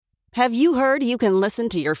Have you heard you can listen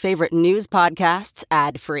to your favorite news podcasts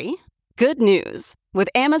ad-free? Good news! With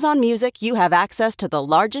Amazon Music, you have access to the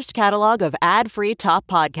largest catalog of ad-free top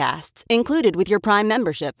podcasts included with your Prime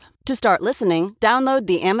membership. To start listening, download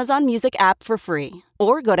the Amazon Music app for free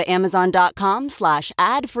or go to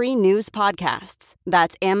amazon.com/ad-free news podcasts.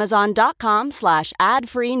 That's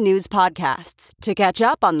amazon.com/ad-free news podcasts to catch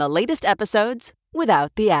up on the latest episodes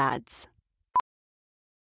without the ads.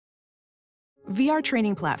 VR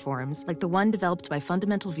training platforms, like the one developed by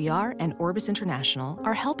Fundamental VR and Orbis International,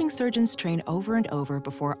 are helping surgeons train over and over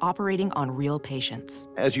before operating on real patients.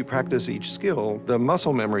 As you practice each skill, the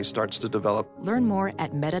muscle memory starts to develop. Learn more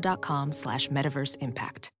at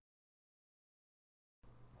meta.com/metaverseimpact.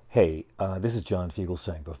 Hey, this is John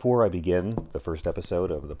Fugelsang. Before I begin the first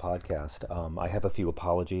episode of the podcast, I have a few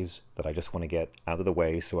apologies that I just want to get out of the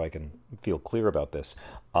way so I can feel clear about this.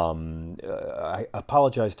 I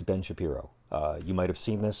apologize to Ben Shapiro. You might have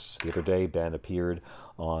seen this the other day. Ben appeared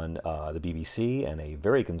on the BBC, and a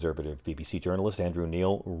very conservative BBC journalist, Andrew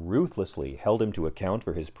Neil, ruthlessly held him to account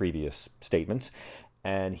for his previous statements,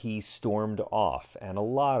 and he stormed off. And a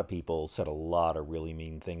lot of people said a lot of really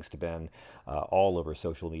mean things to Ben all over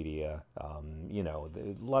social media. A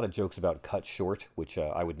lot of jokes about cut short, which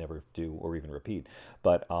I would never do or even repeat.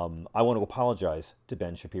 But I want to apologize to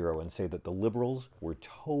Ben Shapiro and say that the liberals were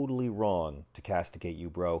totally wrong to castigate you,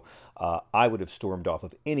 bro. I would have stormed off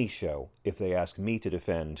of any show if they asked me to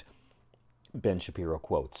defend Ben Shapiro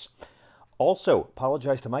quotes. Also,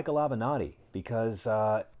 apologize to Michael Avenatti, because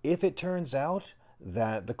if it turns out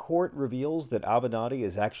that the court reveals that Avenatti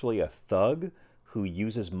is actually a thug who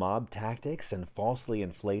uses mob tactics and falsely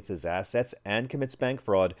inflates his assets and commits bank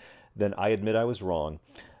fraud, then I admit I was wrong.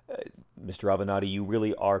 Mr. Avenatti, you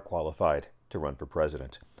really are qualified to run for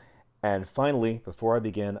president. And finally, before I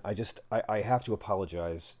begin, I have to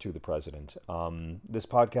apologize to the president. This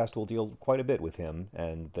podcast will deal quite a bit with him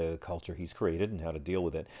and the culture he's created and how to deal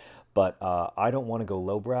with it. But I don't want to go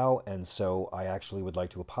lowbrow, and so I actually would like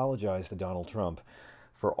to apologize to Donald Trump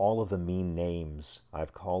for all of the mean names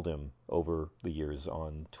I've called him over the years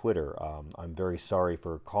on Twitter. I'm very sorry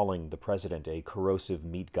for calling the president a corrosive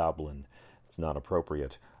meat goblin. It's not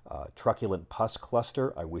appropriate. Truculent pus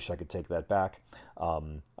cluster, I wish I could take that back.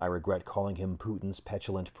 I regret calling him Putin's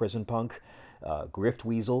petulant prison punk. Grift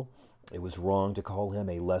weasel, it was wrong to call him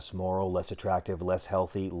a less moral, less attractive, less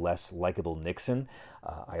healthy, less likable Nixon.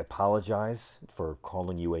 I apologize for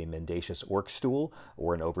calling you a mendacious orc stool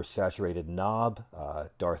or an oversaturated knob.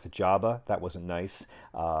 Darth Jabba, that wasn't nice.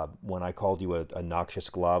 When I called you a noxious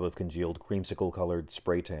glob of congealed creamsicle-colored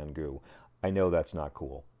spray tan goo. I know that's not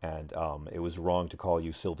cool, and it was wrong to call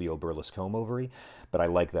you Silvio Berlusconi, but I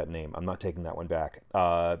like that name. I'm not taking that one back.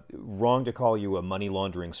 Wrong to call you a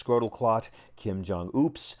money-laundering scrotal clot, Kim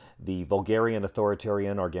Jong-oops, the Bulgarian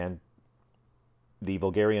authoritarian orangutan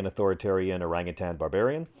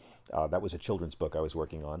barbarian. That was a children's book I was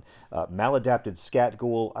working on. Maladapted scat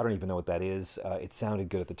ghoul. I don't even know what that is. It sounded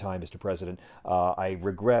good at the time, Mr. President. I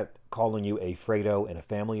regret calling you a Fredo in a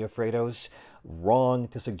family of Fredos. Wrong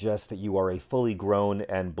to suggest that you are a fully grown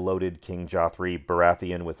and bloated King Joffrey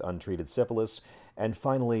Baratheon with untreated syphilis. And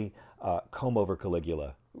finally, comb over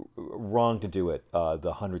Caligula. Wrong to do it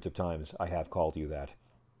the hundreds of times I have called you that.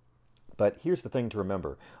 But here's the thing to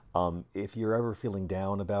remember. If you're ever feeling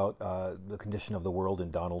down about the condition of the world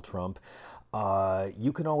and Donald Trump,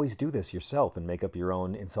 you can always do this yourself and make up your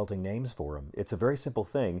own insulting names for him. It's a very simple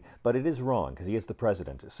thing, but it is wrong because he is the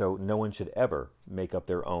president. So no one should ever make up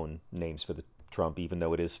their own names for the Trump, even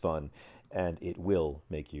though it is fun, and it will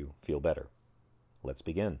make you feel better. Let's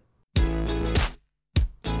begin.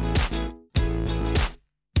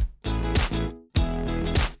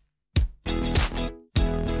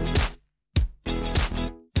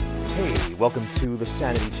 Welcome to the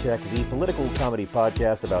Sanity Check, the political comedy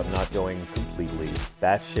podcast about not going completely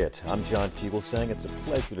batshit. I'm John Fugelsang. It's a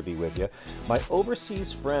pleasure to be with you. My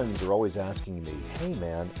overseas friends are always asking me, hey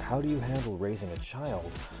man, how do you handle raising a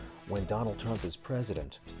child when Donald Trump is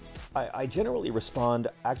president? I generally respond,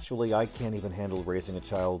 actually, I can't even handle raising a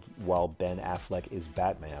child while Ben Affleck is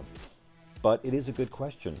Batman. But it is a good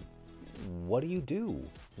question. What do you do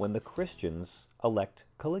when the Christians elect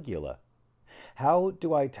Caligula? How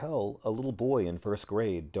do I tell a little boy in first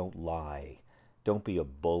grade, don't lie, don't be a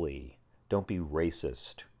bully, don't be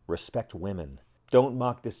racist, respect women, don't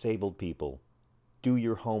mock disabled people, do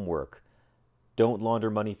your homework, don't launder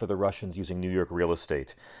money for the Russians using New York real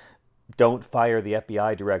estate, don't fire the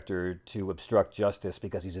FBI director to obstruct justice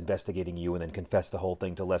because he's investigating you and then confess the whole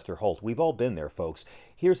thing to Lester Holt. We've all been there, folks.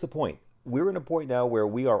 Here's the point. we're in a point now where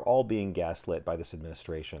we are all being gaslit by this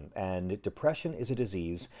administration, and depression is a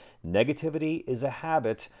disease, negativity is a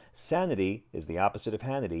habit, sanity is the opposite of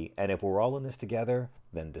Hannity, and if we're all in this together,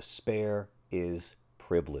 then despair is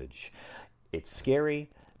privilege. It's scary.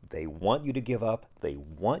 They want you to give up. They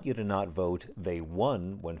want you to not vote. They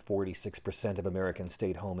won when 46% of Americans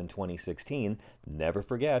stayed home in 2016. Never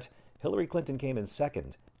forget, Hillary Clinton came in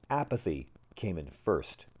second. Apathy came in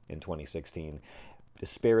first in 2016.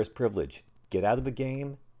 Despair is privilege. Get out of the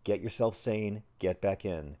game. Get yourself sane. Get back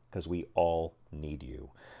in, because we all need you.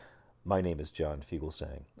 My name is John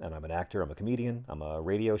Fugelsang, and I'm an actor, I'm a comedian, I'm a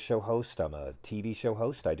radio show host, I'm a TV show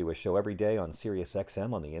host. I do a show every day on Sirius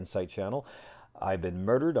XM on the Insight Channel. I've been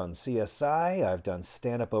murdered on CSI. I've done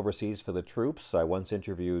stand-up overseas for the troops. I once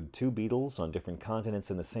interviewed 2 Beatles on different continents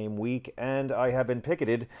in the same week, and I have been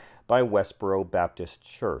picketed by Westboro Baptist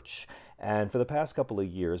Church. And for the past couple of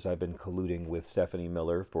years, I've been colluding with Stephanie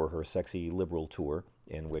Miller for her Sexy Liberal tour,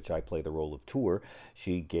 in which I play the role of Tour.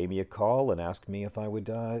 She gave me a call and asked me if I would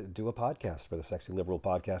do a podcast for the Sexy Liberal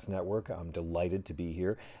Podcast Network. I'm delighted to be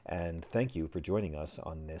here, and thank you for joining us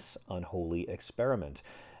on this unholy experiment.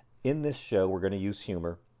 In this show, we're going to use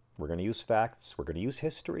humor, we're going to use facts, we're going to use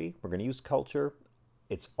history, we're going to use culture.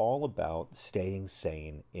 It's all about staying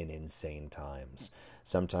sane in insane times.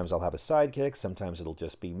 Sometimes I'll have a sidekick, sometimes it'll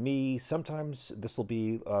just be me, sometimes this will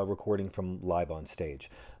be a recording from live on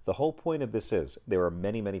stage. The whole point of this is, there are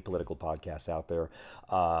many, many political podcasts out there.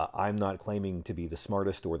 I'm not claiming to be the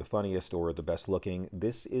smartest or the funniest or the best looking.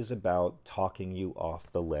 This is about talking you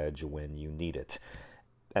off the ledge when you need it.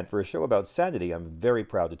 And for a show about sanity, I'm very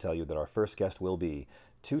proud to tell you that our first guest will be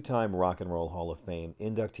 2-time Rock and Roll Hall of Fame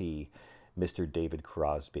inductee, Mr. David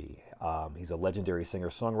Crosby. He's a legendary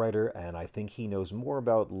singer-songwriter, and I think he knows more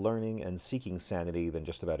about learning and seeking sanity than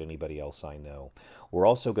just about anybody else I know. We're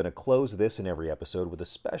also going to close this in every episode with a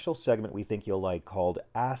special segment we think you'll like called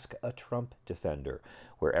Ask a Trump Defender,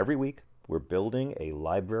 where every week we're building a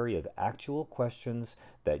library of actual questions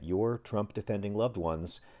that your Trump-defending loved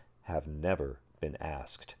ones have never been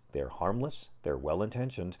asked. They're harmless, they're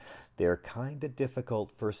well-intentioned, they're kind of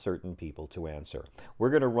difficult for certain people to answer. We're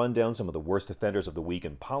going to run down some of the worst offenders of the week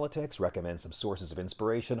in politics, recommend some sources of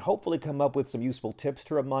inspiration, hopefully come up with some useful tips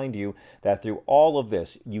to remind you that through all of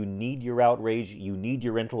this, you need your outrage, you need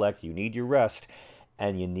your intellect, you need your rest,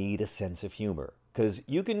 and you need a sense of humor. Because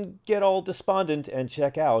you can get all despondent and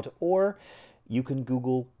check out, or you can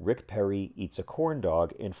Google Rick Perry eats a corn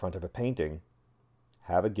dog in front of a painting.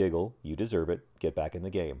 Have a giggle, you deserve it, get back in the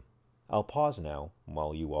game. I'll pause now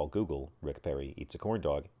while you all Google Rick Perry eats a corn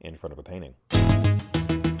dog in front of a painting.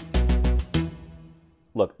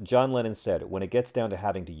 Look, John Lennon said, when it gets down to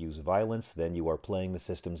having to use violence, then you are playing the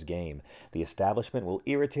system's game. The establishment will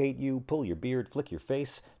irritate you, pull your beard, flick your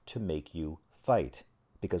face to make you fight.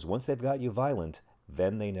 Because once they've got you violent,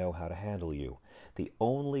 then they know how to handle you. The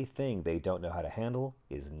only thing they don't know how to handle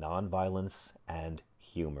is nonviolence and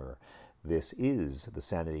humor. This is the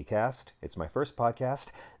Sanity Cast. It's my first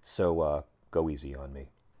podcast, so go easy on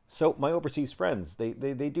me. So my overseas friends,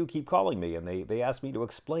 they do keep calling me, and they ask me to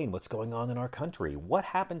explain what's going on in our country. What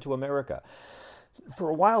happened to America?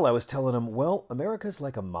 For a while I was telling them, well, America's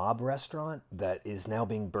like a mob restaurant that is now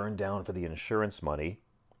being burned down for the insurance money.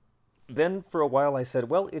 Then for a while I said,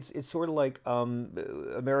 well, it's sort of like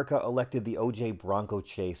America elected the O.J. Bronco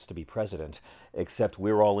Chase to be president, except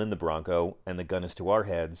we're all in the Bronco and the gun is to our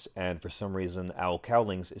heads, and for some reason Al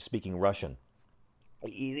Cowlings is speaking Russian.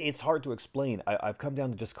 It's hard to explain. I've come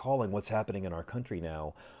down to just calling what's happening in our country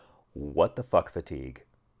now what the fuck fatigue.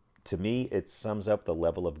 To me, it sums up the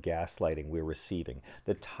level of gaslighting we're receiving,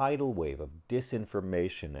 the tidal wave of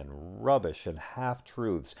disinformation and rubbish and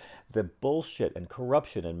half-truths, the bullshit and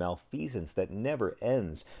corruption and malfeasance that never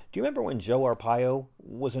ends. Do you remember when Joe Arpaio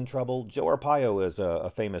was in trouble? Joe Arpaio is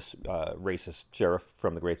a famous racist sheriff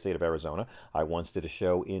from the great state of Arizona. I once did a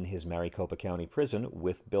show in his Maricopa County prison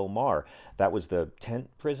with Bill Maher. That was the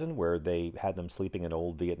tent prison where they had them sleeping in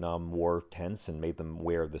old Vietnam War tents and made them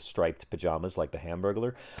wear the striped pajamas like the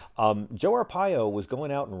Hamburglar. Joe Arpaio was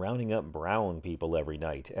going out and rounding up brown people every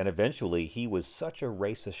night, and eventually he was such a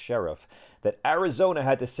racist sheriff that Arizona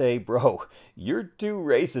had to say, bro, you're too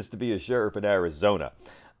racist to be a sheriff in Arizona.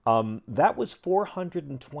 That was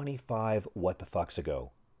 425 what the fucks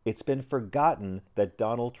ago. It's been forgotten that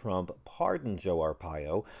Donald Trump pardoned Joe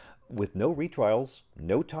Arpaio with no retrials,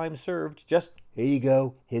 no time served, just, here you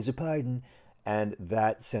go, here's a pardon. And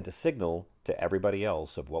that sent a signal to everybody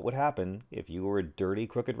else of what would happen if you were a dirty,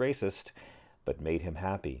 crooked racist, but made him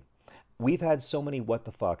happy. We've had so many what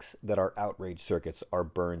the fucks that our outrage circuits are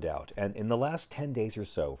burned out. And in the last 10 days or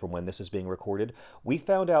so from when this is being recorded, we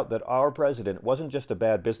found out that our president wasn't just a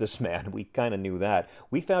bad businessman. We kind of knew that.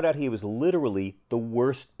 We found out he was literally the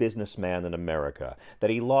worst businessman in America,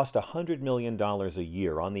 that he lost $100 million a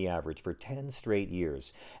year on the average for 10 straight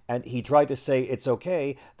years. And he tried to say it's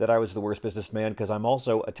okay that I was the worst businessman because I'm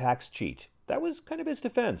also a tax cheat. That was kind of his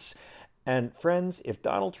defense. And friends, if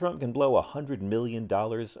Donald Trump can blow $100 million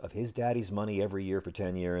of his daddy's money every year for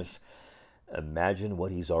 10 years, imagine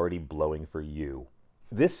what he's already blowing for you.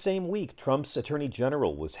 This same week, Trump's attorney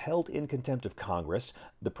general was held in contempt of Congress.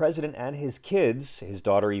 The president and his kids, his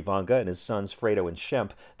daughter Ivanka and his sons Fredo and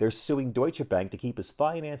Shemp, they're suing Deutsche Bank to keep his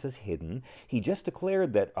finances hidden. He just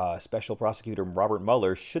declared that Special Prosecutor Robert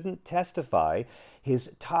Mueller shouldn't testify.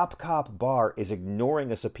 His top cop Barr is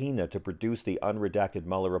ignoring a subpoena to produce the unredacted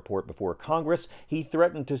Mueller report before Congress. He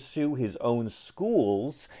threatened to sue his own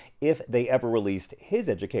schools if they ever released his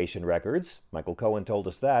education records. Michael Cohen told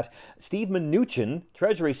us that. Steve Mnuchin,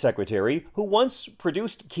 Treasury Secretary, who once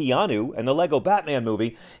produced Keanu and the Lego Batman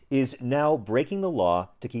movie, is now breaking the law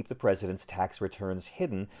to keep the president's tax returns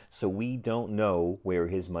hidden so we don't know where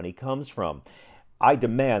his money comes from. I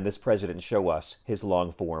demand this president show us his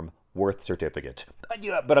long-form worth certificate.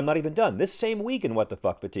 But I'm not even done. This same week in What the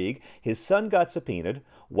Fuck Fatigue, his son got subpoenaed.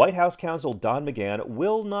 White House counsel Don McGahn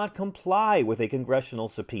will not comply with a congressional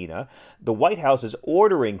subpoena. The White House is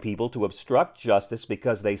ordering people to obstruct justice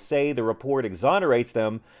because they say the report exonerates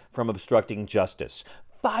them from obstructing justice.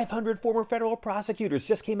 500 former federal prosecutors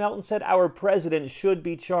just came out and said our president should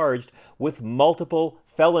be charged with multiple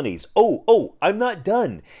felonies. I'm not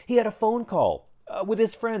done. He had a phone call with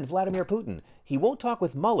his friend Vladimir Putin. He won't talk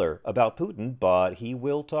with Mueller about Putin, but he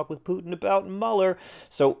will talk with Putin about Mueller.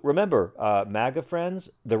 So remember, MAGA friends,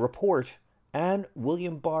 the report and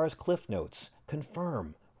William Barr's Cliff Notes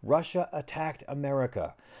confirm Russia attacked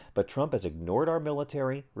America. But Trump has ignored our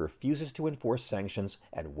military, refuses to enforce sanctions,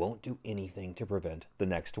 and won't do anything to prevent the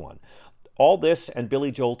next one. All this, and Billy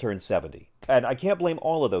Joel turned 70. And I can't blame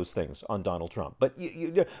all of those things on Donald Trump. But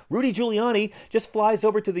Rudy Giuliani just flies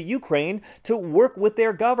over to the Ukraine to work with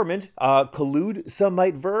their government, collude, some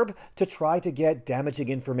might verb, to try to get damaging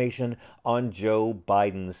information on Joe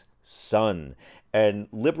Biden's son. And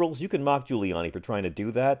liberals, you can mock Giuliani for trying to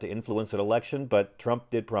do that, to influence an election, but Trump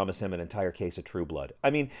did promise him an entire case of True Blood. I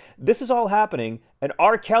mean, this is all happening, and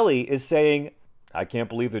R. Kelly is saying, I can't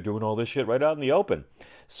believe they're doing all this shit right out in the open.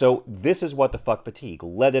 So this is What the Fuck Fatigue.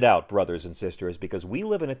 Let it out, brothers and sisters, because we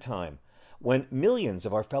live in a time when millions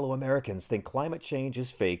of our fellow Americans think climate change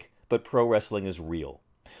is fake, but pro wrestling is real.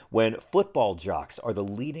 When football jocks are the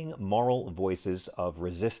leading moral voices of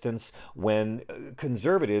resistance, when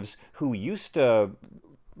conservatives who used to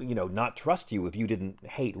not trust you if you didn't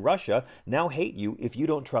hate Russia, now hate you if you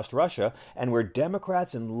don't trust Russia, and where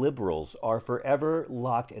Democrats and liberals are forever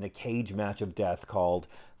locked in a cage match of death called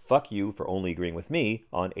fuck you for only agreeing with me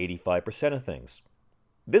on 85% of things.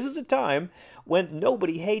 This is a time when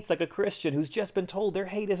nobody hates like a Christian who's just been told their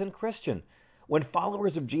hate isn't Christian. When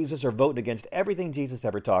followers of Jesus are voting against everything Jesus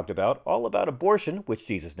ever talked about, all about abortion, which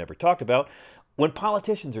Jesus never talked about, when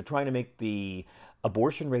politicians are trying to make the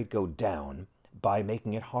abortion rate go down by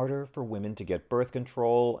making it harder for women to get birth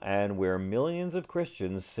control, and where millions of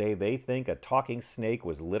Christians say they think a talking snake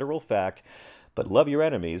was literal fact, but love your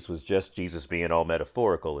enemies was just Jesus being all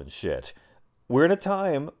metaphorical and shit. We're in a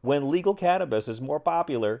time when legal cannabis is more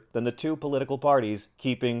popular than the two political parties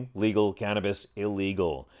keeping legal cannabis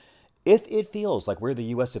illegal. If it feels like we're the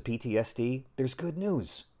U.S. of PTSD, there's good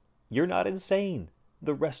news. You're not insane.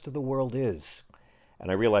 The rest of the world is. And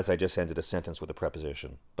I realize I just ended a sentence with a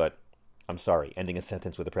preposition, but I'm sorry, ending a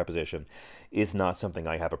sentence with a preposition is not something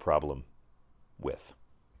I have a problem with.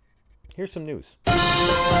 Here's some news.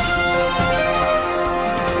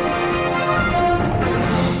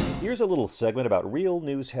 Here's a little segment about real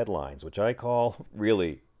news headlines, which I call,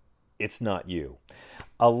 really, it's not you.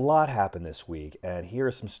 A lot happened this week, and here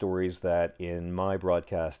are some stories that in my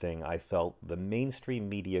broadcasting I felt the mainstream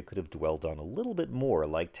media could have dwelled on a little bit more,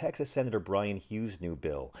 like Texas Senator Brian Hughes' new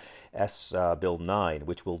bill, Bill 9,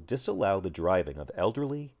 which will disallow the driving of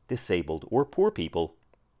elderly, disabled, or poor people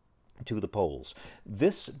to the polls.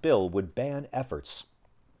 This bill would ban efforts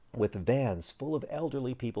with vans full of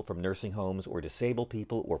elderly people from nursing homes or disabled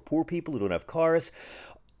people or poor people who don't have cars.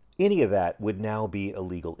 Any of that would now be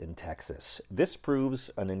illegal in Texas. This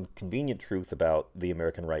proves an inconvenient truth about the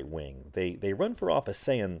American right wing. They run for office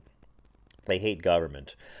saying they hate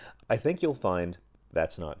government. I think you'll find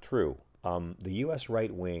that's not true. The U.S.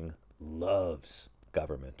 right wing loves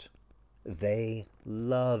government. They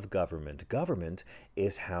love government. Government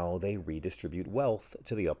is how they redistribute wealth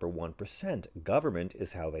to the upper 1%. Government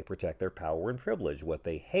is how they protect their power and privilege. What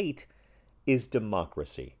they hate is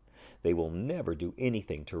democracy. They will never do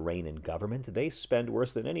anything to rein in government. They spend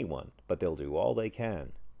worse than anyone, but they'll do all they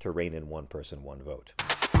can to rein in one person, one vote.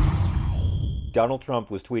 Donald Trump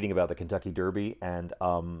was tweeting about the Kentucky Derby, and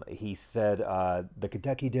he said the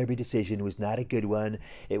Kentucky Derby decision was not a good one.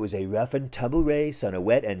 It was a rough and tumble race on a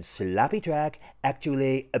wet and sloppy track,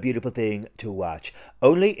 actually a beautiful thing to watch.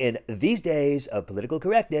 Only in these days of political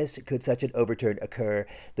correctness could such an overturn occur.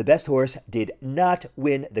 The best horse did not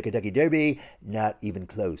win the Kentucky Derby, not even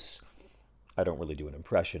close. I don't really do an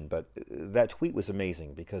impression, but that tweet was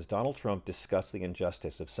amazing because Donald Trump discussed the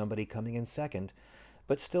injustice of somebody coming in second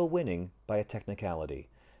but still winning by a technicality.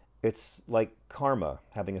 It's like karma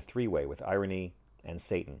having a three-way with irony and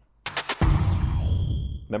Satan.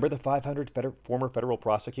 Remember the 500 former federal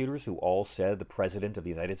prosecutors who all said the President of the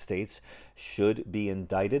United States should be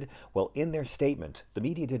indicted? Well, in their statement, the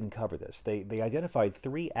media didn't cover this. They identified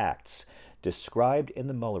 3 acts described in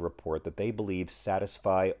the Mueller report that they believe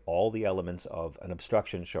satisfy all the elements of an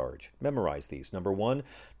obstruction charge. Memorize these. Number 1,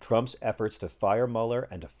 Trump's efforts to fire Mueller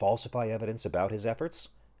and to falsify evidence about his efforts.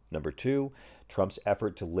 Number 2, Trump's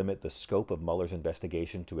effort to limit the scope of Mueller's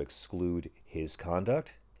investigation to exclude his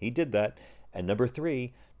conduct. He did that. And number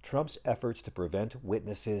 3, Trump's efforts to prevent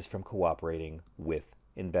witnesses from cooperating with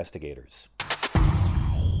investigators.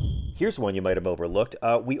 Here's one you might have overlooked.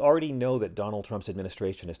 We already know that Donald Trump's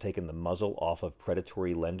administration has taken the muzzle off of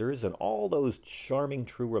predatory lenders and all those charming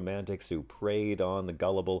true romantics who preyed on the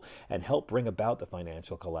gullible and helped bring about the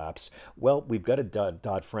financial collapse. Well, we've got a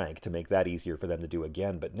Dodd-Frank to make that easier for them to do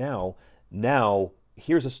again. But now,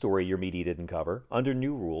 here's a story your media didn't cover. Under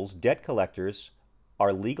new rules, debt collectors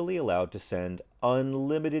are legally allowed to send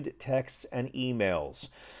unlimited texts and emails.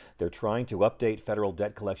 They're trying to update federal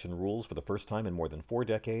debt collection rules for the first time in more than 4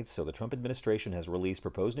 decades, so the Trump administration has released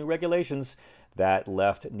proposed new regulations that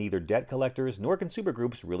left neither debt collectors nor consumer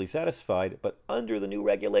groups really satisfied. But under the new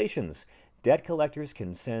regulations, debt collectors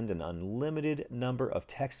can send an unlimited number of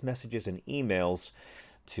text messages and emails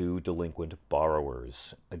to delinquent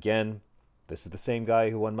borrowers. Again, this is the same guy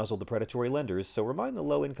who unmuzzled the predatory lenders, so remind the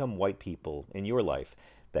low-income white people in your life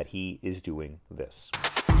that he is doing this.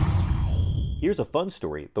 Here's a fun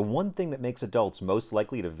story. The one thing that makes adults most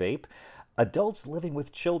likely to vape, adults living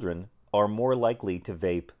with children are more likely to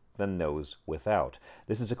vape than those without.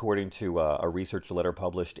 This is according to a research letter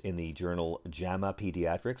published in the journal JAMA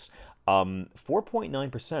Pediatrics.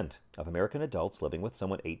 4.9% of American adults living with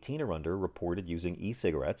someone 18 or under reported using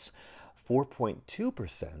e-cigarettes.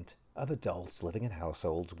 4.2% of adults living in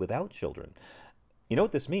households without children. You know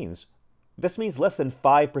what this means? This means less than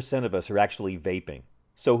 5% of us are actually vaping.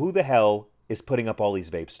 So who the hell is putting up all these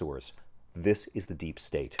vape stores? This is the deep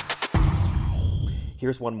state.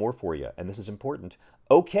 Here's one more for you, and this is important.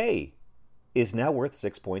 Okay is now worth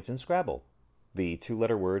 6 points in Scrabble. The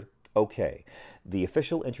 2-letter word, okay. The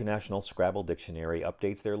official International Scrabble Dictionary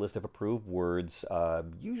updates their list of approved words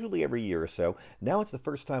usually every year or so. Now it's the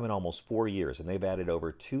first time in almost 4 years, and they've added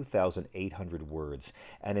over 2,800 words.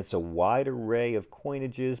 And it's a wide array of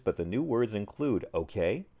coinages, but the new words include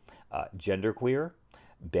okay, genderqueer,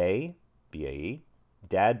 bae, B-A-E,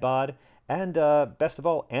 dadbod, and best of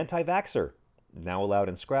all, anti-vaxxer, now allowed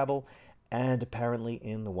in Scrabble, and apparently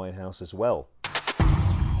in the White House as well.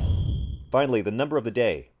 Finally, the number of the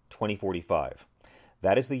day, 2045.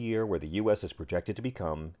 That is the year where the U.S. is projected to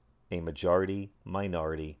become a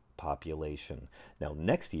majority-minority population. Now,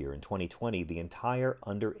 next year, in 2020, the entire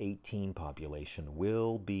under 18 population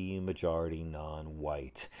will be majority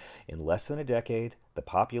non-white. In less than a decade, the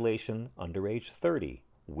population under age 30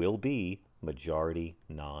 will be majority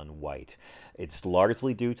non-white. It's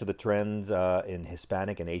largely due to the trends in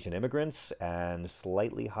Hispanic and Asian immigrants and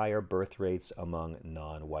slightly higher birth rates among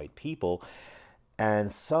non-white people.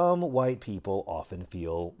 And some white people often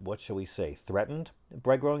feel, what shall we say, threatened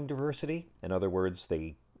by growing diversity. In other words,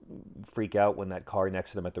 they freak out when that car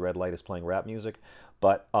next to them at the red light is playing rap music.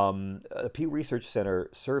 But a Pew Research Center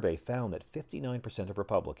survey found that 59% of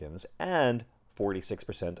Republicans and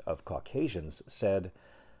 46% of Caucasians said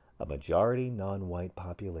a majority non-white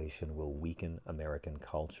population will weaken American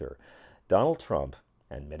culture. Donald Trump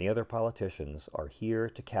and many other politicians are here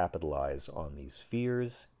to capitalize on these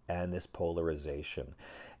fears and this polarization.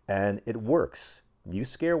 And it works You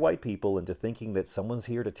scare white people into thinking that someone's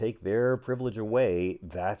here to take their privilege away.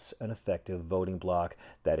 That's an effective voting bloc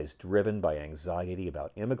that is driven by anxiety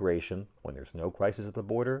about immigration. When there's no crisis at the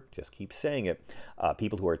border, just keep saying it.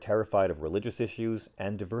 People who are terrified of religious issues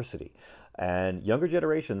and diversity. And younger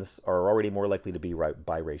generations are already more likely to be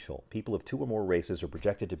biracial. People of two or more races are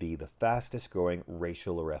projected to be the fastest growing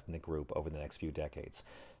racial or ethnic group over the next few decades.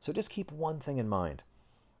 So just keep one thing in mind.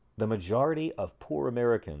 The majority of poor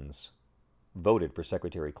Americans voted for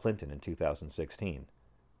Secretary Clinton in 2016.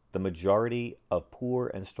 The majority of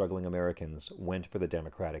poor and struggling Americans went for the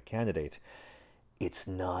Democratic candidate. It's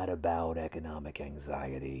not about economic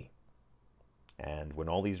anxiety. And when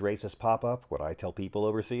all these racists pop up, what I tell people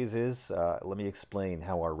overseas is, let me explain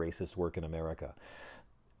how our racists work in America.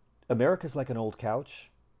 America's like an old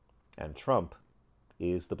couch, and Trump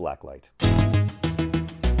is the blacklight.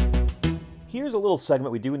 Here's a little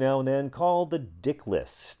segment we do now and then called the Dick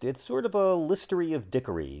List. It's sort of a listery of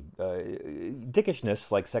dickery.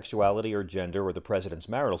 Dickishness, like sexuality or gender or the president's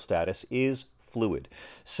marital status, is fluid.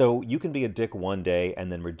 So you can be a dick one day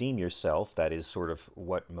and then redeem yourself. That is sort of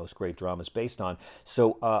what most great drama is based on.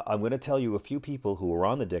 So I'm going to tell you a few people who are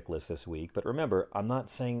on the Dick List this week. But remember, I'm not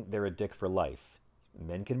saying they're a dick for life.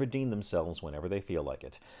 Men can redeem themselves whenever they feel like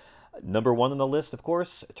it. Number one on the list, of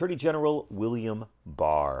course, Attorney General William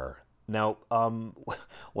Barr. Now,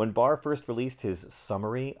 when Barr first released his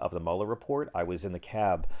summary of the Mueller report, I was in the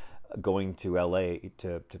cab going to L.A.,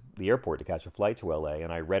 to the airport to catch a flight to L.A.,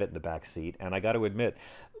 and I read it in the back seat, and I got to admit,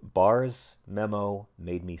 Barr's memo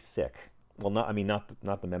made me sick. Well, not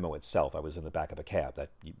the memo itself. I was in the back of a cab. That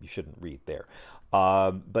you shouldn't read there.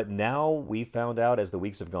 But now we found out, as the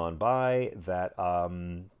weeks have gone by, that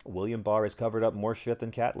William Barr has covered up more shit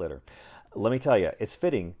than cat litter. Let me tell you, it's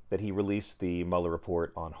fitting that he released the Mueller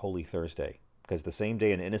report on Holy Thursday, because the same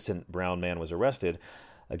day an innocent brown man was arrested,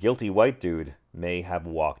 a guilty white dude may have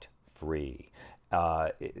walked free.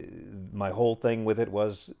 My whole thing with it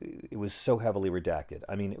was so heavily redacted.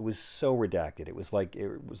 I mean, it was so redacted. It was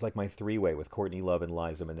like my three-way with Courtney Love and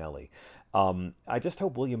Liza Minnelli. I just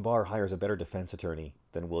hope William Barr hires a better defense attorney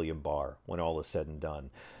than William Barr when all is said and done.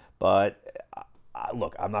 But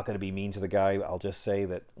look, I'm not going to be mean to the guy. I'll just say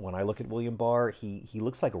that when I look at William Barr, he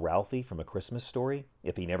looks like Ralphie from A Christmas Story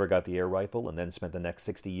if he never got the air rifle and then spent the next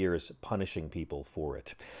 60 years punishing people for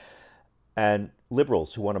it. And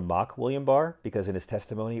liberals who want to mock William Barr because in his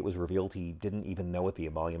testimony it was revealed he didn't even know what the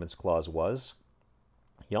emoluments clause was,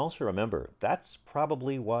 y'all should remember that's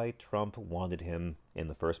probably why Trump wanted him in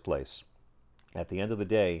the first place. At the end of the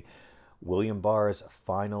day, William Barr's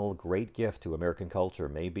final great gift to American culture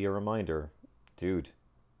may be a reminder, dude,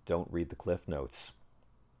 don't read the Cliff Notes.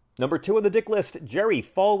 Number two on the Dick List, Jerry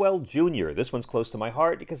Falwell Jr. This one's close to my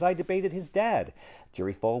heart because I debated his dad,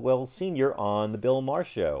 Jerry Falwell Sr., on the Bill Maher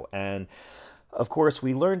Show. And, of course,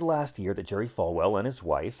 we learned last year that Jerry Falwell and his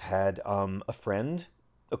wife had a friend,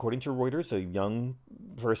 according to Reuters, a young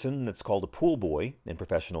person that's called a pool boy in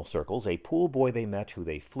professional circles, a pool boy they met who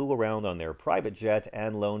they flew around on their private jet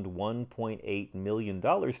and loaned $1.8 million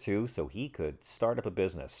to so he could start up a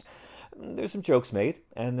business. There's some jokes made,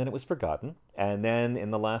 and then it was forgotten. And then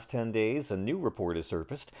in the last 10 days, a new report has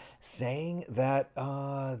surfaced saying that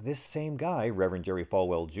this same guy, Reverend Jerry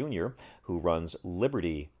Falwell Jr., who runs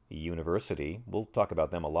Liberty University, we'll talk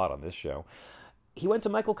about them a lot on this show, he went to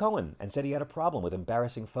Michael Cohen and said he had a problem with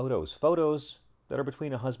embarrassing photos that are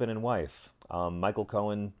between a husband and wife. Michael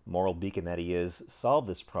Cohen, moral beacon that he is, solved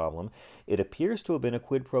this problem. It appears to have been a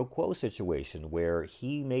quid pro quo situation where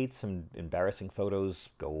he made some embarrassing photos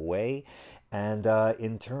go away, and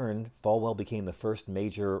in turn, Falwell became the first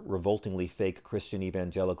major revoltingly fake Christian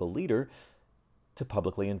evangelical leader to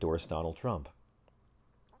publicly endorse Donald Trump.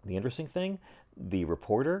 The interesting thing, the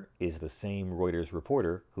reporter is the same Reuters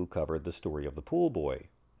reporter who covered the story of the pool boy.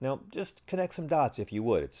 Now, just connect some dots if you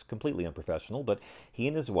would. It's completely unprofessional, but he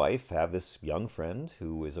and his wife have this young friend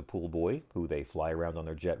who is a pool boy who they fly around on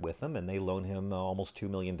their jet with them, and they loan him almost $2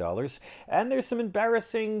 million. And there's some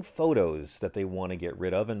embarrassing photos that they want to get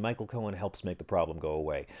rid of, and Michael Cohen helps make the problem go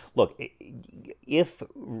away. Look, if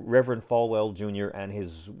Reverend Falwell Jr. and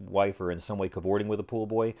his wife are in some way cavorting with a pool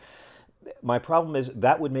boy, my problem is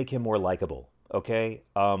that would make him more likable, okay?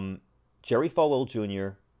 Jerry Falwell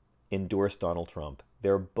Jr. endorsed Donald Trump.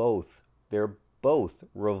 They're both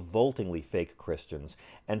revoltingly fake Christians.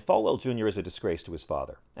 And Falwell Jr. is a disgrace to his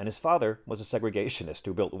father. And his father was a segregationist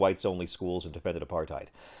who built whites-only schools and defended apartheid.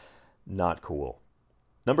 Not cool.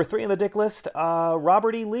 Number three on the Dick List,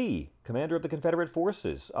 Robert E. Lee, commander of the Confederate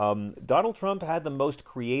Forces. Donald Trump had the most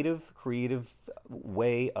creative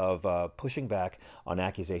way of pushing back on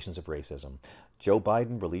accusations of racism. Joe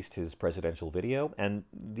Biden released his presidential video, and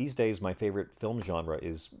these days my favorite film genre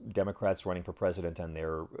is Democrats running for president and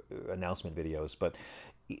their announcement videos. But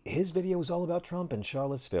his video is all about Trump and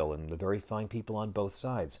Charlottesville and the very fine people on both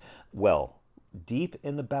sides. Well, deep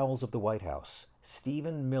in the bowels of the White House,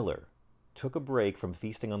 Stephen Miller took a break from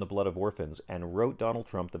feasting on the blood of orphans and wrote Donald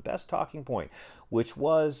Trump the best talking point, which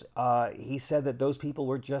was he said that those people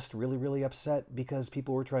were just really, really upset because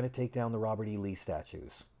people were trying to take down the Robert E. Lee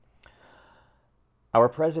statues. Our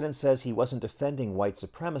president says he wasn't defending white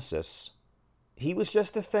supremacists. He was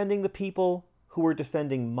just defending the people who were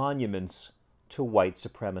defending monuments to white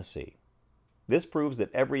supremacy. This proves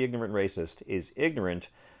that every ignorant racist is ignorant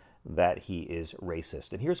that he is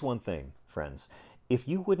racist. And here's one thing, friends. If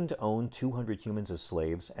you wouldn't own 200 humans as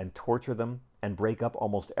slaves and torture them and break up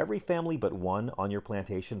almost every family but one on your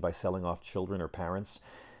plantation by selling off children or parents,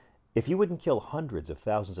 if you wouldn't kill hundreds of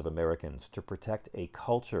thousands of Americans to protect a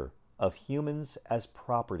culture of humans as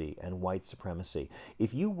property and white supremacy,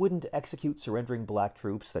 if you wouldn't execute surrendering black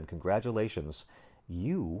troops, then congratulations,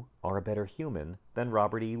 you are a better human than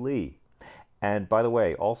Robert E. Lee. And by the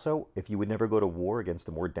way, also, if you would never go to war against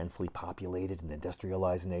a more densely populated and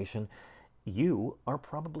industrialized nation, you are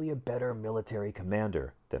probably a better military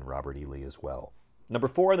commander than Robert E. Lee as well. Number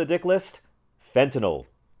 4 on the dick list, fentanyl.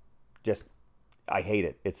 I hate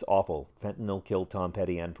it. It's awful. Fentanyl killed Tom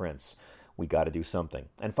Petty and Prince. We got to do something.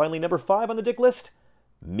 And finally, number 5 on the dick list,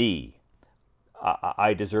 me.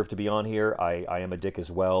 I deserve to be on here. I am a dick as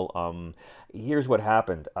well. Here's what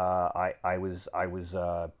happened. I was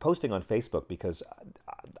posting on Facebook because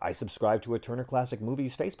I subscribed to a Turner Classic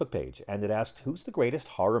Movies Facebook page, and it asked, who's the greatest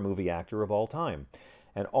horror movie actor of all time?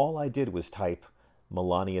 And all I did was type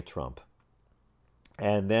Melania Trump.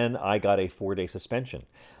 And then I got a 4-day suspension.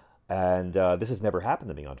 And this has never happened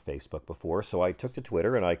to me on Facebook before, so I took to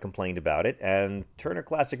Twitter and I complained about it, and Turner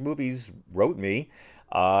Classic Movies wrote me,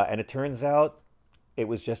 and it turns out it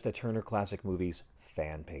was just a Turner Classic Movies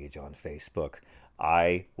fan page on Facebook.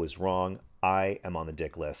 I was wrong. I am on the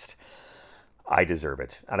dick list. I deserve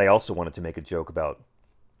it. And I also wanted to make a joke about,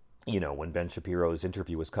 when Ben Shapiro's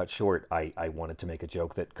interview was cut short, I wanted to make a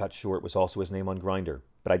joke that Cut Short was also his name on Grindr.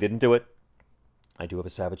 But I didn't do it. I do have a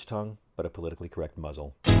savage tongue, but a politically correct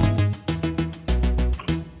muzzle.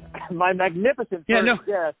 My magnificent first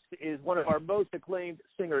guest is one of our most acclaimed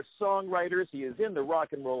singer-songwriters. He is in the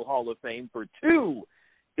Rock and Roll Hall of Fame for 2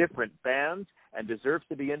 different bands and deserves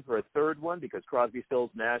to be in for a third one because Crosby, Stills,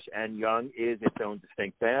 Nash & Young is its own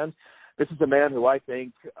distinct band. This is a man who I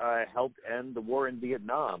think helped end the war in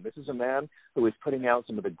Vietnam. This is a man who is putting out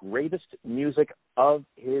some of the greatest music of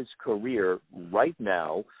his career right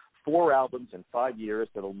now. 4 albums in 5 years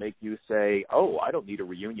that'll make you say, oh, I don't need a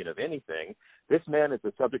reunion of anything. This man is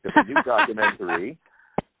the subject of a new documentary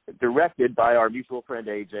directed by our mutual friend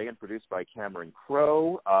AJ and produced by Cameron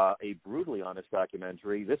Crowe, a brutally honest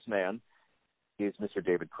documentary. This man is Mr.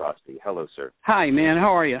 David Crosby. Hello, sir. Hi, man.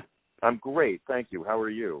 How are you? I'm great. Thank you. How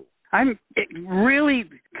are you? I'm really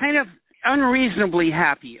kind of unreasonably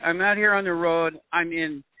happy. I'm out here on the road. I'm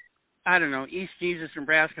in, I don't know, East Jesus,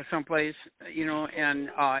 Nebraska, someplace, but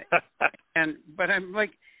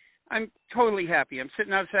I'm totally happy. I'm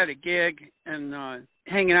sitting outside a gig and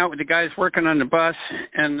hanging out with the guys working on the bus,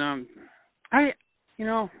 and I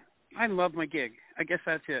love my gig. I guess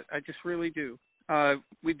that's it. I just really do.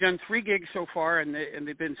 We've done 3 gigs so far, and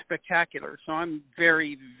they've been spectacular, so I'm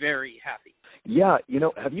very, very happy. Yeah,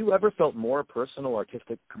 have you ever felt more personal,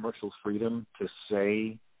 artistic, commercial freedom to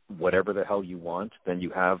say whatever the hell you want than you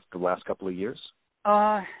have the last couple of years?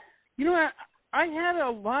 I had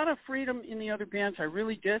a lot of freedom in the other bands. I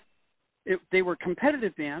really did. They were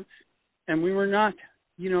competitive bands, and we were not,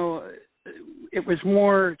 it was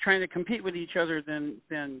more trying to compete with each other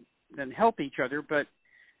than help each other. But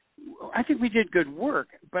I think we did good work.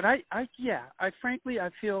 But I frankly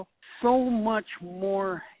feel so much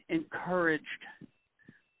more encouraged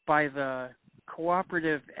by the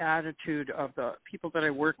cooperative attitude of the people that I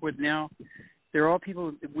work with now. They're all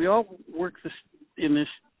people, we all work in this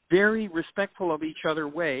very respectful of each other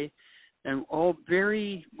way, and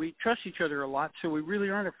we trust each other a lot, so we really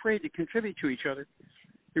aren't afraid to contribute to each other.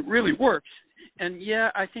 It really works. And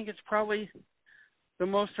I think it's probably the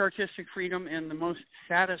most artistic freedom and the most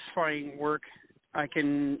satisfying work I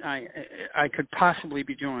could possibly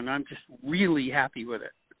be doing. I'm just really happy with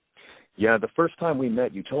it. Yeah, the first time we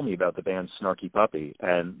met, you told me about the band Snarky Puppy,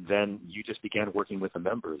 and then you just began working with the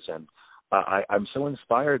members. And I'm so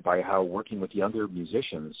inspired by how working with younger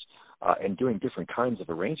musicians and doing different kinds of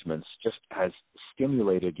arrangements just has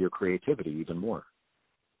stimulated your creativity even more.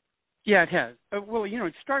 Yeah, it has. Well,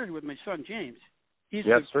 it started with my son, James. He's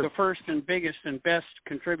yeah, the first and biggest and best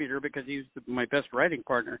contributor because he's my best writing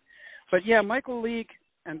partner. But yeah, Michael Leake,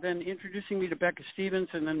 and then introducing me to Becca Stevens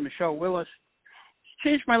and then Michelle Willis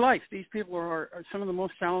changed my life. These people are some of the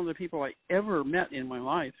most talented people I ever met in my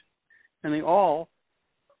life, and they're all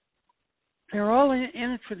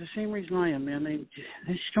in it for the same reason I am, man.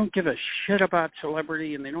 They just don't give a shit about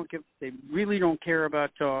celebrity, and they really don't care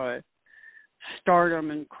about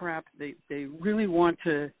stardom and crap. They really want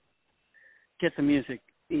to get the music,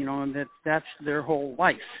 and that's their whole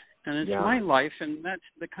life, and it's my life, and that's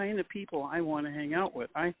the kind of people I want to hang out with.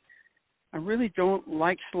 I really don't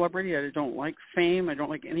like celebrity. I don't like fame. I don't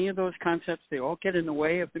like any of those concepts. They all get in the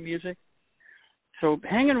way of the music. So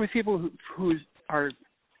hanging with people who are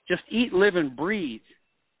just eat, live, and breathe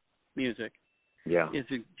music is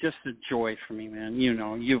just a joy for me, man.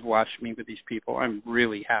 You've watched me with these people. I'm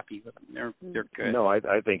really happy with them. They're good. No, I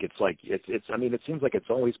think it's like it's. I mean, it seems like it's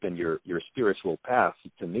always been your spiritual path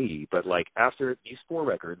to me. But like after these 4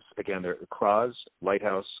 records, again, they're Crosby,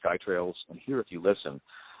 Lighthouse, Sky Trails, and Here If You Listen.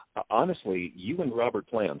 Honestly, you and Robert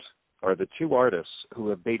Plant are the 2 artists who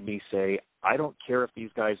have made me say, I don't care if these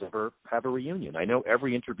guys ever have a reunion. I know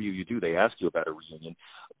every interview you do, they ask you about a reunion.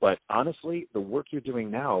 But honestly, the work you're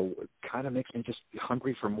doing now kind of makes me just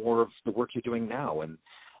hungry for more of the work you're doing now. And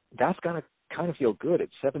that's going to kind of feel good at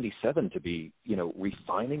 77 to be,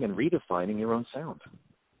 refining and redefining your own sound.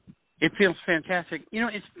 It feels fantastic.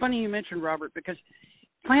 It's funny you mentioned Robert because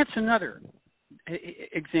Plant's another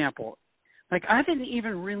example. Like, I didn't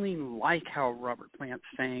even really like how Robert Plant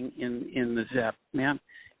sang in the Zepp, man.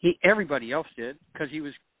 Everybody else did because he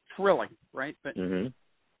was thrilling, right? But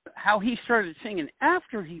how he started singing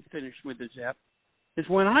after he finished with the Zepp is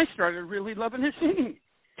when I started really loving his singing.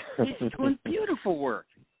 He's doing beautiful work.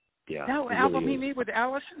 Yeah, that album he made with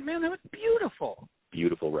Allison, man, that was beautiful.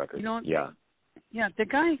 Beautiful record. Yeah, the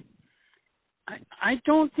guy. I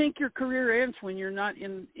don't think your career ends when you're not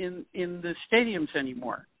in the stadiums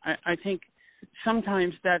anymore. I think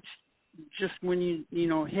sometimes that's just when you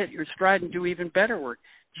hit your stride and do even better work.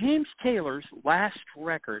 James Taylor's last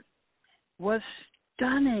record was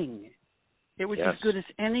stunning. It was as good as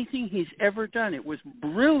anything he's ever done. It was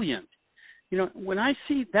brilliant. When I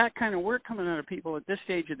see that kind of work coming out of people at this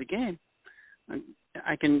stage of the game,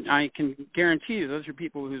 I can guarantee you those are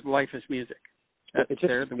people whose life is music.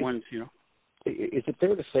 They're the ones, Is it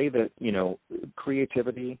fair to say that,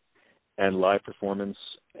 creativity and live performance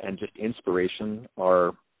and just inspiration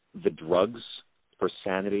are the drugs for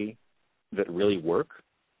sanity that really work?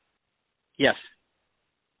 Yes.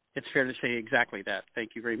 It's fair to say exactly that.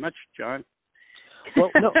 Thank you very much, John.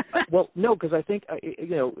 No, because I think,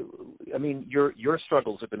 your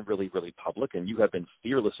struggles have been really, really public, and you have been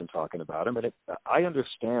fearless in talking about them. And I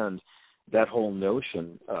understand that whole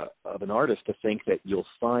notion of an artist to think that you'll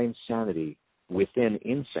find sanity within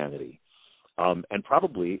insanity. And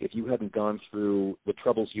probably if you hadn't gone through the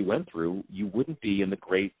troubles you went through, you wouldn't be in the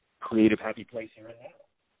great, creative, happy place you're in now.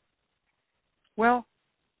 Well,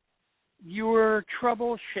 your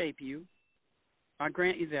troubles shape you. I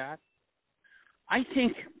grant you that. I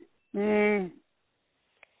think,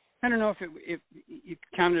 I don't know if you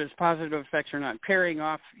count it as positive effects or not. Pairing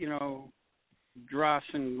off, dross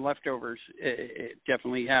and leftovers, it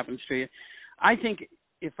definitely happens to you. I think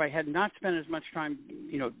if I had not spent as much time,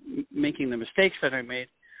 making the mistakes that I made,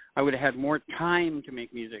 I would have had more time to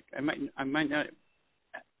make music. I might not.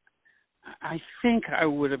 I think I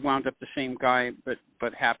would have wound up the same guy,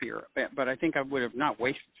 but happier. But I think I would have not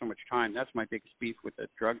wasted so much time. That's my biggest beef with the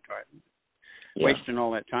drug time. Yeah. Wasting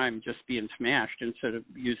all that time just being smashed instead of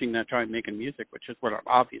using that time making music, which is what I'm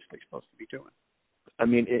obviously supposed to be doing. I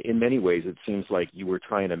mean, in many ways, it seems like you were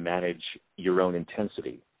trying to manage your own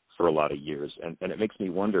intensity for a lot of years, and it makes me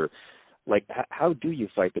wonder, like, how do you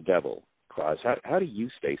fight the devil, Crosby? How do you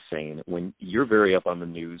stay sane when you're very up on the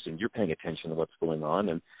news and you're paying attention to what's going on,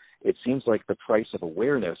 and it seems like the price of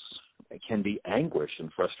awareness can be anguish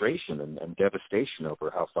and frustration and devastation over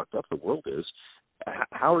how fucked up the world is.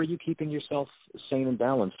 How are you keeping yourself sane and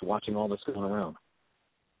balanced watching all this going around?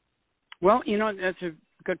 Well, that's a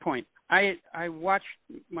good point. I watch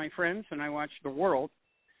my friends and I watch the world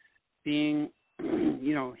being,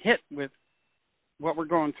 hit with what we're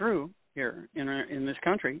going through here in this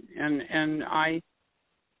country, and I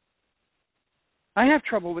have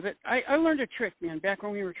trouble with it. I learned a trick, man. Back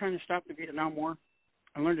when we were trying to stop the Vietnam War,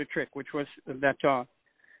 I learned a trick, which was that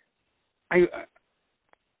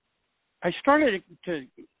I started to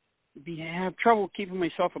have trouble keeping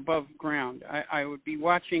myself above ground. I would be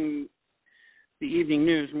watching the evening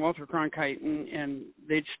news and Walter Cronkite, and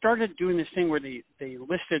they'd started doing this thing where they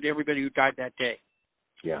listed everybody who died that day.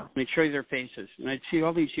 Yeah. And they'd show you their faces. And I'd see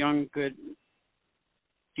all these young, good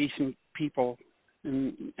decent people,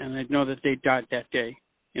 and I'd know that they died that day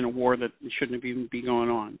in a war that shouldn't have even be going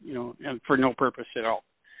on, and for no purpose at all.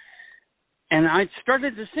 And it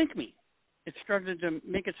started to sink me. It started to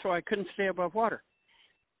make it so I couldn't stay above water.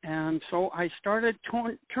 And so I started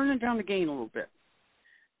turning down the gain a little bit.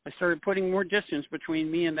 I started putting more distance between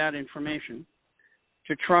me and that information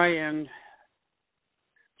to try and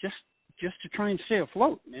just to try and stay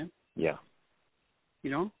afloat, man. Yeah.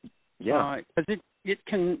 Yeah. Because it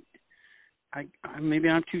can. Maybe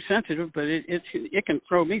I'm too sensitive, but it can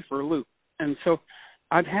throw me for a loop. And so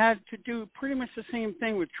I've had to do pretty much the same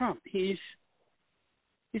thing with Trump. He's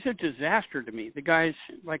a disaster to me. The guy's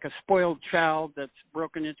like a spoiled child that's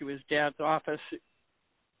broken into his dad's office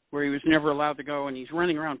where he was never allowed to go, and he's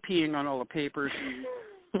running around peeing on all the papers.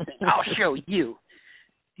 I'll show you.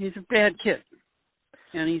 He's a bad kid,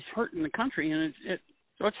 and he's hurting the country, and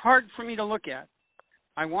so it's hard for me to look at.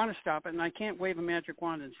 I want to stop it, and I can't wave a magic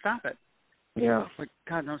wand and stop it. Yeah. But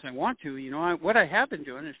God knows I want to. What I have been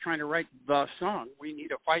doing is trying to write the song. We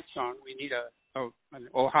need a fight song. We need an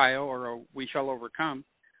Ohio or a We Shall Overcome,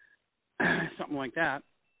 something like that.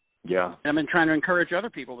 Yeah. I've been trying to encourage other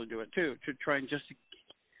people to do it too, to try and just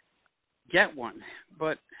get one.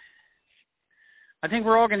 But I think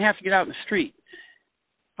we're all going to have to get out in the street.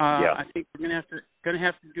 I think we're going to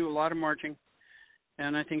have to do a lot of marching,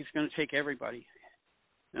 and I think it's going to take everybody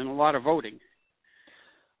and a lot of voting.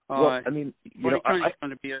 Well, I mean, it's going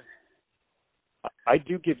to be I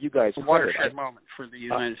do give you guys a watershed moment for the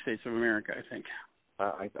United States of America, I think.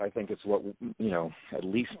 I think it's what, at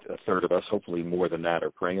least a third of us, hopefully more than that, are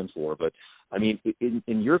praying for. But, I mean,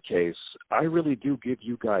 in your case, I really do give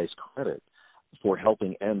you guys credit for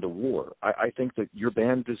helping end a war. I think that your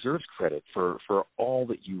band deserves credit for all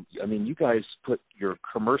that you guys put your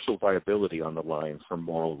commercial viability on the line for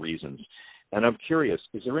moral reasons. And I'm curious,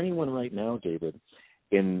 is there anyone right now, David,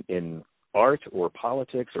 in art or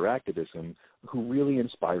politics or activism who really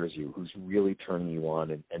inspires you, who's really turning you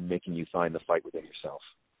on and making you find the fight within yourself?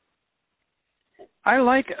 I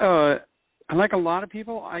like a lot of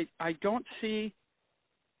people. I don't see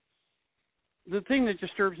the thing that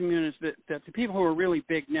disturbs me is that the people who are really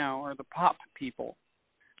big now are the pop people.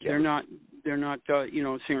 Yeah. They're not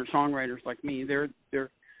singer songwriters like me. They're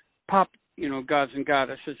pop gods and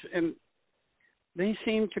goddesses, and they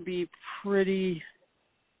seem to be pretty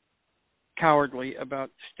cowardly about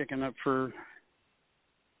sticking up for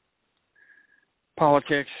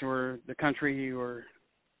politics or the country or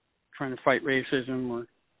trying to fight racism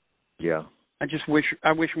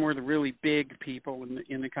I wish more of the really big people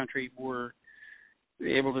in the country were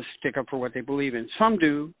able to stick up for what they believe in. Some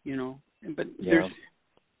do, but there's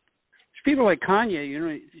people like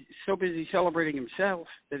Kanye, he's so busy celebrating himself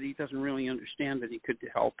that he doesn't really understand that he could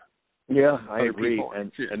help. Yeah, I agree. People.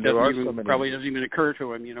 And there are so many. Probably doesn't even occur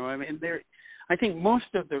to him, I think most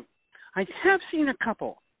of I have seen a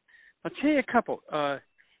couple. I'll tell you a couple.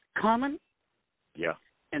 Common. Yeah.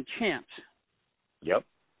 And Chance. Yep.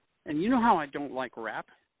 And you know how I don't like rap,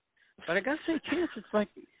 but I gotta say, Chance, it's like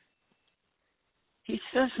he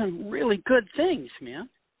says some really good things, man.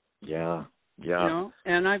 Yeah. Yeah.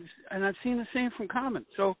 And I've seen the same from Common.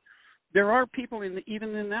 So there are people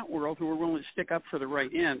even in that world who are willing to stick up for the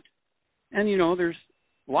right end. And there's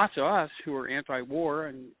lots of us who are anti-war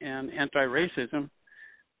and anti-racism,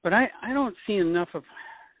 but I don't see enough of.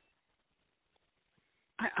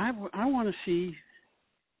 I want to see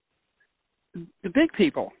the big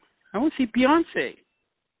people. I want to see Beyonce.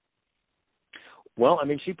 Well, I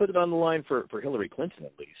mean, she put it on the line for Hillary Clinton,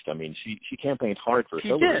 at least. I mean, she campaigned hard for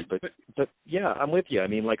Hillary. Did, but yeah, I'm with you. I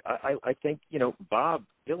mean, I think, Bob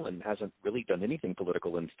Dylan hasn't really done anything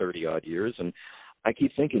political in 30-odd years, and I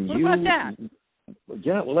keep thinking what about that?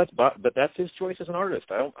 Yeah, well, but that's his choice as an artist.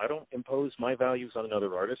 I don't impose my values on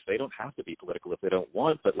another artist. They don't have to be political if they don't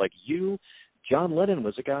want. But like you, John Lennon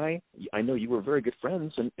was a guy. I know you were very good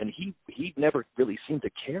friends, and he never really seemed to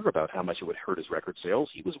care about how much it would hurt his record sales.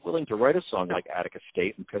 He was willing to write a song like Attica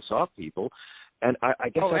State and piss off people. And I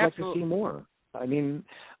guess I'd like to see more. I mean,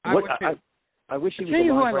 I wish he was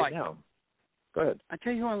alive right now. Go ahead. I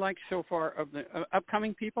tell you who I like so far of the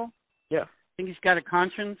upcoming people. Yeah. I think he's got a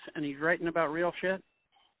conscience and he's writing about real shit,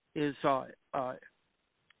 is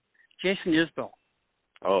Jason Isbell.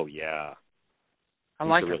 Oh, yeah. I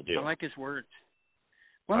like him. I like his words.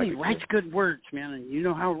 Well, he writes good words, man, and you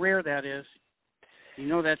know how rare that is.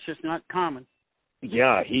 That's just not common.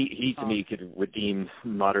 Yeah, he to me could redeem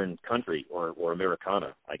modern country or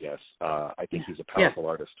Americana, I guess. I think he's a powerful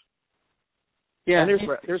artist. Yeah, and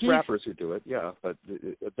there's rappers who do it, yeah, but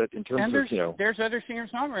in terms of there's other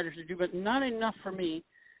singer-songwriters who do, but not enough for me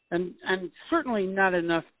and certainly not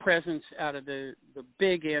enough presence out of the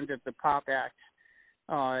big end of the pop acts.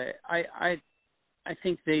 I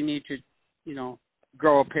think they need to,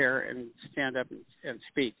 grow a pair and stand up and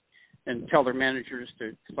speak and tell their managers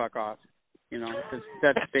to fuck off, because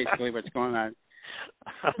that's basically what's going on.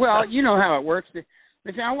 Well, you know how it works. They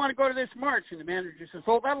say, I want to go to this march, and the manager says,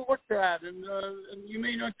 oh, that'll look bad, and you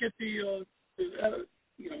may not get the.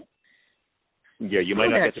 Yeah, you might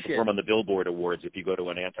not get to perform on the Billboard Awards if you go to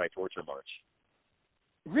an anti-torture march.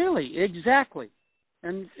 Really, exactly.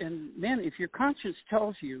 And man, if your conscience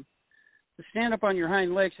tells you to stand up on your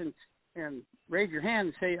hind legs and raise your hand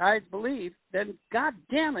and say, I believe, then God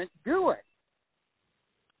damn it, do it.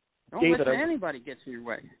 Don't David, let anybody get in your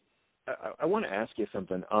way. I want to ask you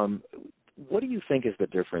something. What do you think is the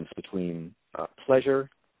difference between pleasure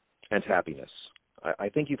and happiness? I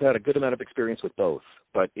think you've had a good amount of experience with both,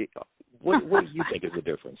 but what do you think is the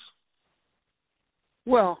difference?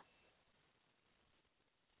 Well,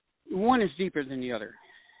 one is deeper than the other.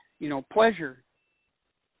 Pleasure,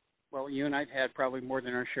 well, you and I have had probably more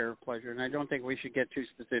than our share of pleasure, and I don't think we should get too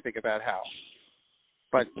specific about how.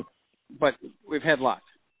 But we've had lots.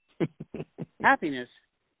 Happiness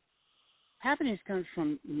comes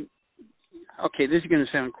from, okay, this is going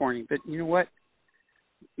to sound corny, but you know what?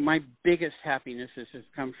 My biggest happiness has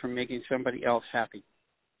come from making somebody else happy.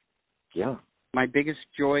 Yeah. My biggest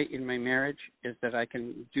joy in my marriage is that I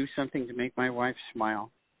can do something to make my wife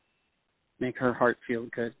smile, make her heart feel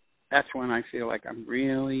good. That's when I feel like I'm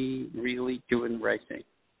really, really doing the right thing.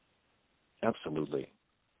 Absolutely.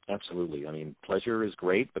 Absolutely. I mean, pleasure is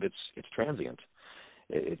great, but it's transient.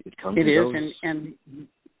 It comes and goes. It is, and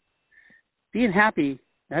being happy,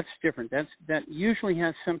 that's different. That usually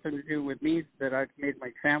has something to do with me, that I've made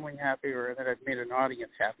my family happy or that I've made an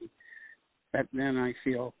audience happy. That then I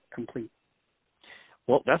feel complete.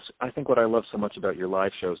 Well, that's, I think, what I love so much about your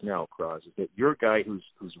live shows now, Cross, is that you're a guy who's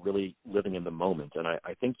really living in the moment, and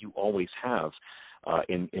I think you always have,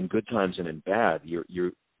 in good times and in bad.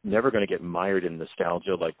 You're never going to get mired in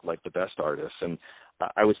nostalgia like the best artists. And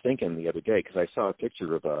I was thinking the other day, because I saw a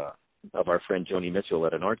picture of our friend Joni Mitchell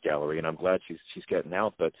at an art gallery, and I'm glad she's getting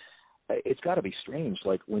out, but it's got to be strange.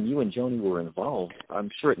 Like, when you and Joni were involved, I'm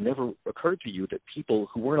sure it never occurred to you that people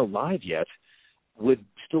who weren't alive yet would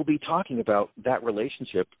still be talking about that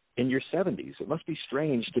relationship in your 70s. It must be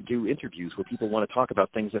strange to do interviews where people want to talk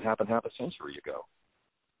about things that happened half a century ago.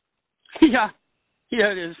 Yeah,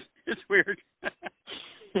 it is. It's weird.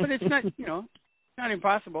 But it's not, not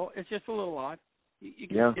impossible. It's just a little odd. You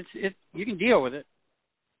can deal with it.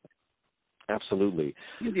 Absolutely.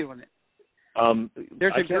 You can deal with it.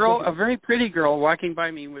 There's a very pretty girl walking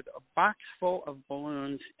by me with a box full of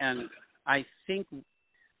balloons, and I think,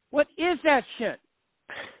 what is that shit?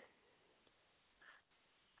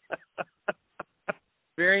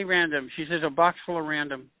 Very random. She says a box full of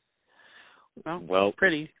random. Well,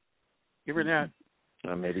 pretty. Give her that.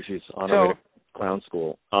 Maybe she's on her way to clown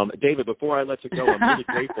school. David, before I let you go, I'm really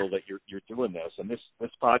grateful that you're doing this, and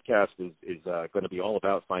this podcast is going to be all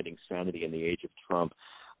about finding sanity in the age of Trump.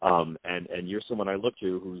 And you're someone I look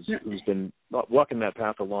to who's been walking that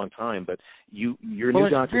path a long time. But your new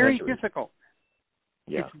documentary. It's very difficult.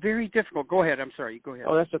 Yeah. It's very difficult. Go ahead. I'm sorry. Go ahead.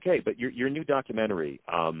 Oh, that's okay. But your new documentary,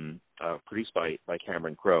 produced by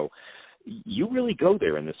Cameron Crowe, you really go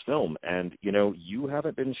there in this film, and you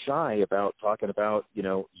haven't been shy about talking about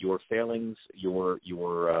your failings,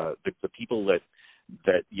 the people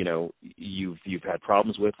that you've had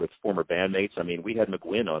problems with former bandmates. I mean, we had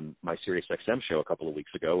McGuinn on my Sirius XM show a couple of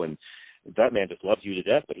weeks ago, and that man just loves you to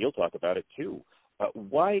death, but he'll talk about it too.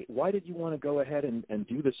 Why did you want to go ahead and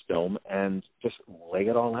do this film and just lay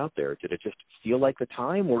it all out there? Did it just feel like the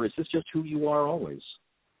time, or is this just who you are always?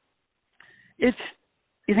 It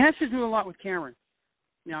has to do a lot with Cameron.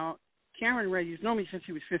 Now, Cameron Ray, you've known me since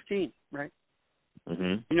he was 15, right?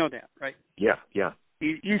 Mm-hmm. You know that, right? Yeah.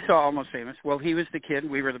 You saw Almost Famous. Well, he was the kid,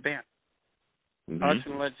 we were the band. Mm-hmm. Us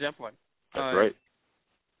and Led Zeppelin. That's right.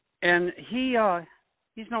 And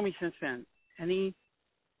he's known me since then, and he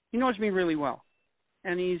knows me really well.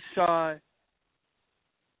 And he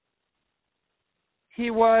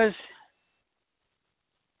was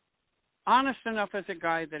honest enough as a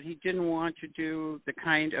guy that he didn't want to do the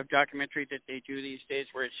kind of documentary that they do these days,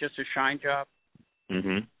 where it's just a shine job,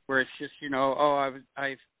 mm-hmm. where it's just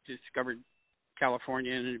I've discovered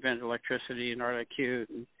California and invented electricity and art IQ,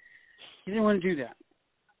 and he didn't want to do that.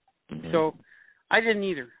 Mm-hmm. So I didn't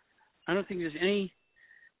either. I don't think there's any.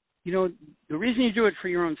 The reason you do it for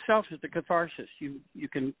your own self is the catharsis. You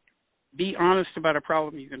can be honest about a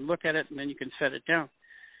problem. You can look at it, and then you can set it down.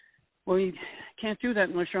 Well, you can't do that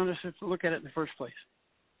unless you're honest enough to look at it in the first place.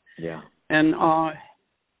 Yeah. And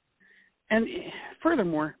And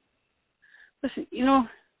furthermore, listen,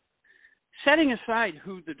 setting aside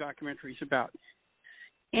who the documentary is about,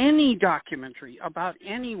 any documentary about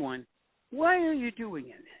anyone, why are you doing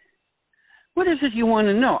it? What is it you want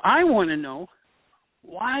to know? I want to know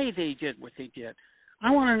why they did what they did.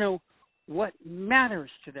 I want to know what matters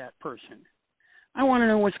to that person. I want to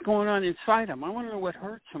know what's going on inside them. I want to know what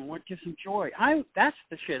hurts them, what gives them joy. That's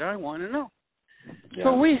the shit I want to know. Yeah.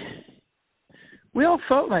 So we all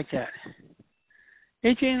felt like that.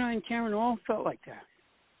 AJ and I and Cameron all felt like that.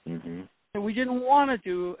 Mm-hmm. And we didn't want to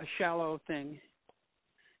do a shallow thing,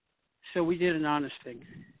 so we did an honest thing.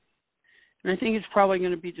 And I think it's probably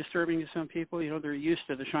going to be disturbing to some people. They're used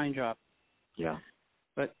to the shine job. Yeah.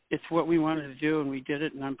 But it's what we wanted to do, and we did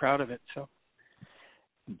it, and I'm proud of it. So,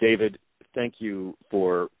 David, thank you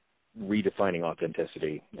for redefining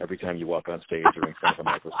authenticity every time you walk on stage or in front of a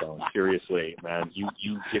microphone. Seriously, man, you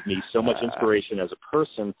give me so much inspiration as a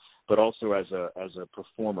person, but also as a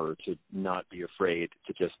performer, to not be afraid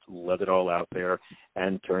to just let it all out there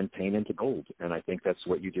and turn pain into gold. And I think that's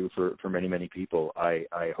what you do for many, many people. I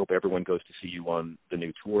hope everyone goes to see you on the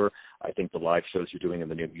new tour. I think the live shows you're doing and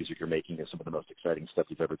the new music you're making is some of the most exciting stuff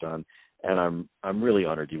you've ever done. And I'm really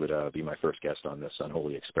honored you would be my first guest on this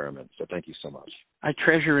Unholy Experiment. So thank you so much. I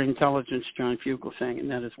treasure intelligence, John Fugelsang, and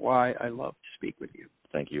that is why I love to speak with you.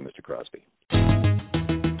 Thank you, Mr. Crosby.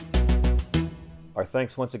 Our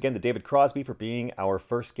thanks once again to David Crosby for being our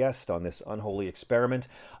first guest on this Unholy Experiment.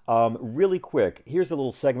 Really quick, here's a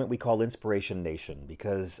little segment we call Inspiration Nation,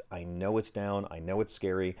 because I know it's down, I know it's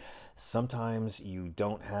scary. Sometimes you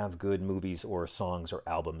don't have good movies or songs or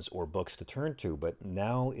albums or books to turn to, but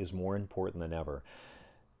now is more important than ever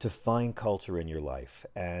to find culture in your life.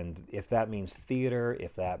 And if that means theater,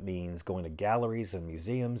 if that means going to galleries and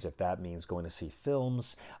museums, if that means going to see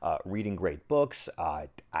films, reading great books,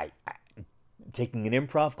 taking an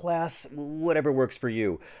improv class, whatever works for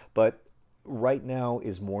you. But right now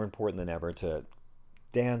is more important than ever to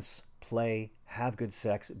dance, play, have good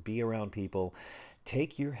sex, be around people,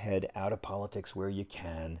 take your head out of politics where you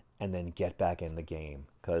can, and then get back in the game,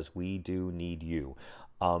 because we do need you.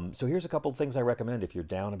 So here's a couple of things I recommend if you're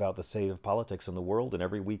down about the state of politics in the world, and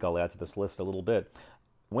every week I'll add to this list a little bit.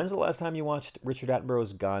 When's the last time you watched Richard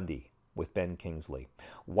Attenborough's Gandhi with Ben Kingsley?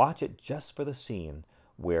 Watch it just for the scene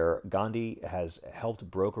where Gandhi has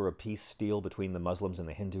helped broker a peace deal between the Muslims and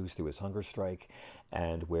the Hindus through his hunger strike,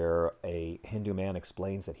 and where a Hindu man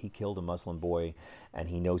explains that he killed a Muslim boy and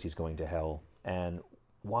he knows he's going to hell. And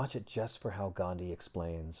watch it just for how Gandhi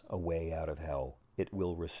explains a way out of hell. It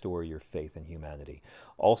will restore your faith in humanity.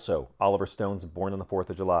 Also, Oliver Stone's Born on the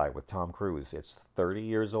 4th of July with Tom Cruise. It's 30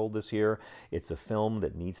 years old this year. It's a film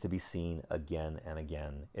that needs to be seen again and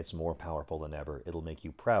again. It's more powerful than ever. It'll make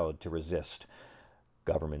you proud to resist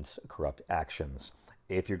government's corrupt actions.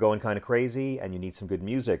 If you're going kind of crazy and you need some good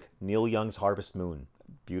music, Neil Young's Harvest Moon.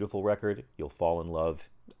 Beautiful record. You'll fall in love.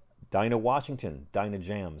 Dinah Washington, Dinah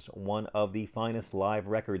Jams, one of the finest live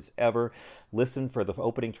records ever. Listen for the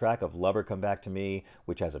opening track of Lover Come Back to Me,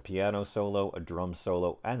 which has a piano solo, a drum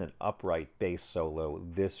solo, and an upright bass solo.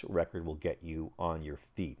 This record will get you on your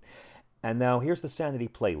feet. And now here's the Sanity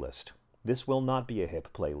playlist. This will not be a hip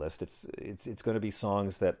playlist. It's going to be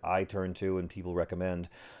songs that I turn to and people recommend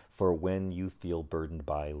for when you feel burdened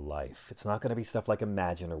by life. It's not going to be stuff like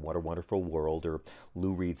Imagine or What a Wonderful World or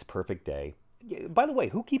Lou Reed's Perfect Day. By the way,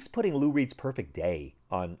 who keeps putting Lou Reed's Perfect Day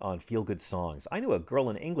on feel-good songs? I knew a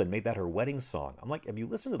girl in England made that her wedding song. I'm like, have you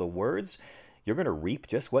listened to the words? You're going to reap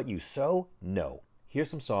just what you sow? No.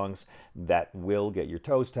 Here's some songs that will get your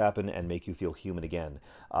toes tapping and make you feel human again.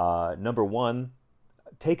 Number one,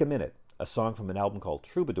 Take a Minute. A song from an album called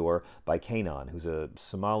Troubadour by Kanon, who's a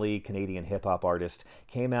Somali-Canadian hip-hop artist.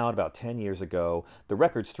 Came out about 10 years ago. The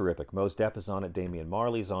record's terrific. Mos Def is on it. Damian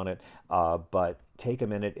Marley's on it. But Take a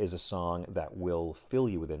Minute is a song that will fill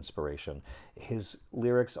you with inspiration. His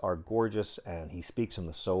lyrics are gorgeous, and he speaks from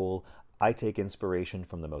the soul. I take inspiration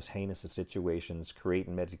from the most heinous of situations,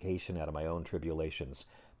 creating medication out of my own tribulations.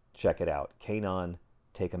 Check it out. Kanon,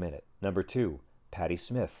 Take a Minute. Number two, Patti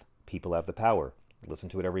Smith, People Have the Power. Listen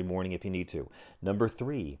to it every morning if you need to. Number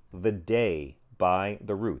three, The Day by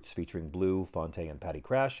The Roots, featuring Blue, Fonte, and Patty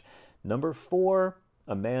Crash. Number four,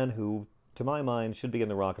 a man who, to my mind, should be in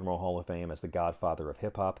the Rock and Roll Hall of Fame as the godfather of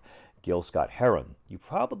hip-hop, Gil Scott-Heron. You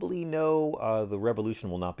probably know the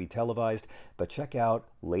revolution will not be televised, but check out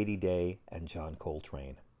Lady Day and John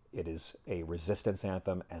Coltrane. It is a resistance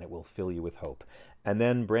anthem, and it will fill you with hope. And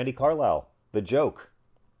then Brandi Carlile, The Joke.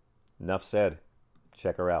 Enough said.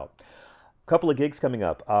 Check her out. Couple of gigs coming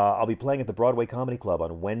up. I'll be playing at the Broadway Comedy Club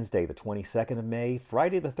on Wednesday, the 22nd of May.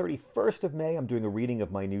 Friday, the 31st of May, I'm doing a reading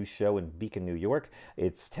of my new show in Beacon, New York.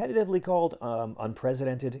 It's tentatively called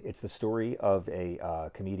Unprecedented. It's the story of a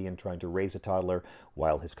comedian trying to raise a toddler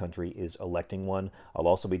while his country is electing one. I'll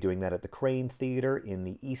also be doing that at the Crane Theater in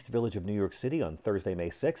the East Village of New York City on Thursday, May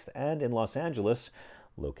 6th, and in Los Angeles,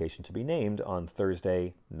 location to be named, on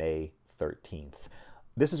Thursday, May 13th.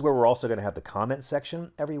 This is where we're also going to have the comment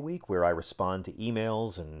section every week where I respond to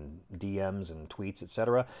emails and DMs and tweets,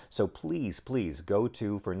 etc. So please go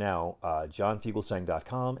to, for now,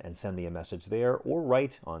 johnfugelsang.com and send me a message there, or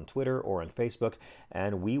write on Twitter or on Facebook,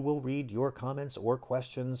 and we will read your comments or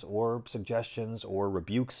questions or suggestions or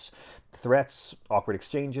rebukes, threats, awkward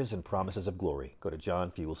exchanges, and promises of glory. Go to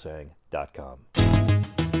johnfugelsang.com.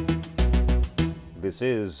 This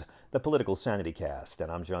is the Political Sanity Cast, and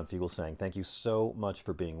I'm John Fugelsang. Thank you so much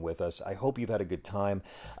for being with us. I hope you've had a good time.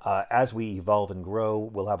 As we evolve and grow,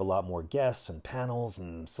 we'll have a lot more guests and panels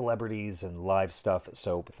and celebrities and live stuff,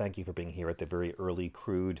 so thank you for being here at the very early,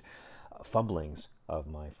 crude fumblings of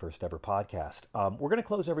my first ever podcast. We're going to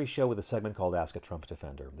close every show with a segment called Ask a Trump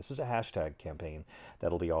Defender. This is a hashtag campaign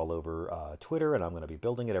that'll be all over Twitter, and I'm going to be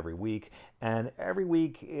building it every week. And every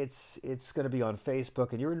week it's going to be on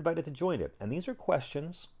Facebook, and you're invited to join it. And these are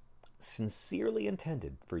questions sincerely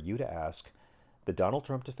intended for you to ask the Donald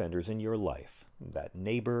Trump defenders in your life. That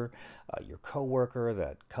neighbor, your coworker,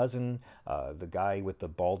 that cousin, the guy with the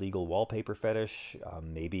bald eagle wallpaper fetish.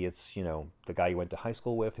 Maybe it's, the guy you went to high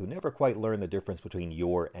school with who never quite learned the difference between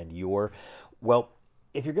your and your. Well,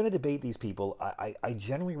 if you're going to debate these people, I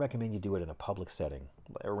generally recommend you do it in a public setting,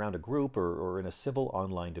 around a group or in a civil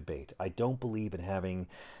online debate. I don't believe in having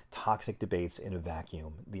toxic debates in a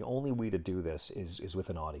vacuum. The only way to do this is with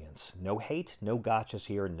an audience. No hate, no gotchas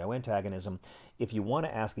here, no antagonism. If you want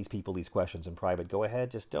to ask these people these questions in private, go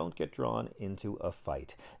ahead. Just don't get drawn into a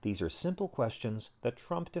fight. These are simple questions that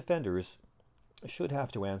Trump defenders should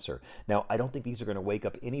have to answer. Now, I don't think these are going to wake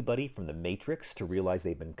up anybody from the Matrix to realize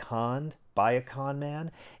they've been conned by a con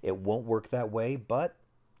man. It won't work that way, but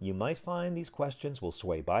you might find these questions will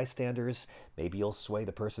sway bystanders. Maybe you'll sway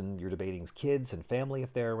the person you're debating's kids and family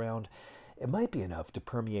if they're around. It might be enough to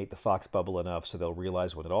permeate the Fox bubble enough so they'll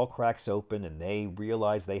realize when it all cracks open and they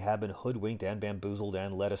realize they have been hoodwinked and bamboozled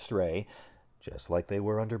and led astray, just like they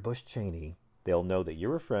were under Bush Cheney, they'll know that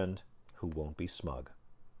you're a friend who won't be smug.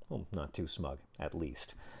 Well, not too smug, at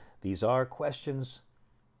least. These are questions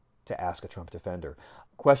to ask a Trump defender.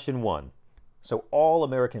 Question 1. So all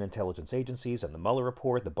American intelligence agencies and the Mueller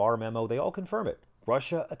report, the Barr memo, they all confirm it.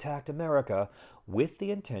 Russia attacked America with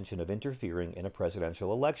the intention of interfering in a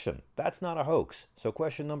presidential election. That's not a hoax. So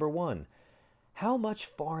question number 1. How much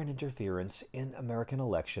foreign interference in American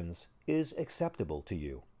elections is acceptable to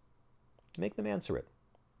you? Make them answer it.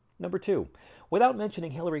 Number 2, without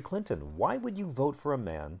mentioning Hillary Clinton, why would you vote for a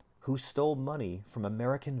man who stole money from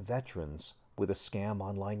American veterans with a scam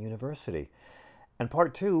online university? And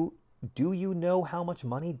part 2, do you know how much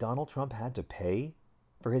money Donald Trump had to pay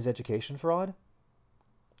for his education fraud?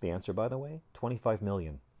 The answer, by the way, $25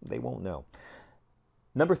 million. They won't know.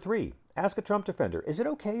 Number 3, ask a Trump defender. Is it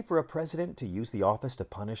okay for a president to use the office to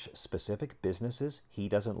punish specific businesses he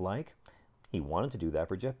doesn't like? He wanted to do that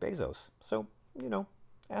for Jeff Bezos. So,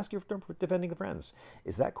 ask your defending friends.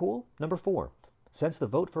 Is that cool? Number 4, since the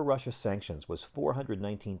vote for Russia's sanctions was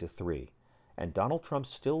 419-3, and Donald Trump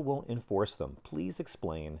still won't enforce them, please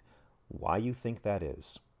explain why you think that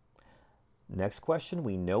is. Next question,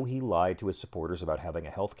 we know he lied to his supporters about having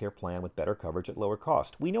a health care plan with better coverage at lower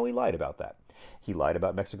cost. We know he lied about that. He lied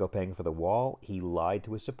about Mexico paying for the wall. He lied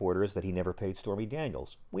to his supporters that he never paid Stormy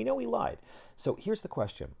Daniels. We know he lied. So here's the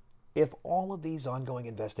question. If all of these ongoing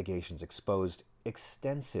investigations exposed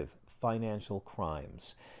extensive financial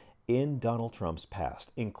crimes in Donald Trump's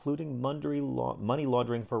past, including money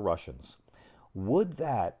laundering for Russians, would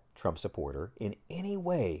that Trump supporter in any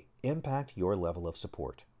way impact your level of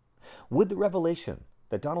support? Would the revelation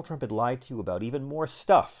that Donald Trump had lied to you about even more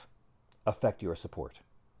stuff affect your support?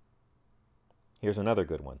 Here's another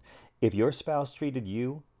good one. If your spouse treated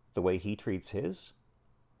you the way he treats his,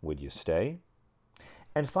 would you stay?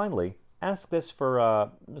 And finally, ask this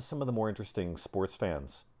for some of the more interesting sports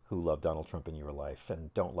fans who love Donald Trump in your life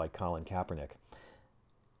and don't like Colin Kaepernick.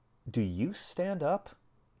 Do you stand up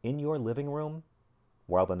in your living room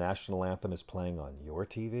while the national anthem is playing on your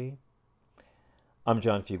TV? I'm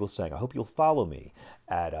John Fugelsang. I hope you'll follow me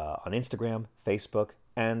on Instagram, Facebook,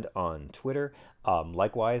 and on Twitter.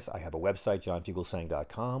 Likewise, I have a website,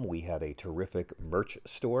 johnfugelsang.com. We have a terrific merch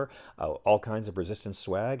store, all kinds of Resistance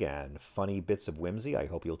swag and funny bits of whimsy. I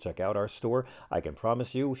hope you'll check out our store. I can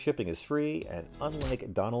promise you shipping is free, and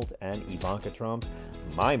unlike Donald and Ivanka Trump,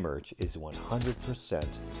 my merch is 100%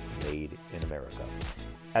 made in America.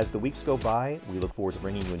 As the weeks go by, we look forward to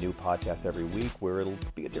bringing you a new podcast every week where it'll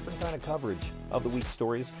be a different kind of coverage of the week's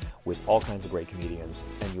stories with all kinds of great comedians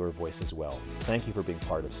and your voice as well. Thank you for being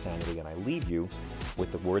part of Sanity, and I leave you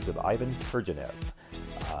with the words of Ivan Turgenev.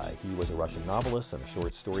 He was a Russian novelist and a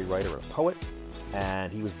short story writer and a poet,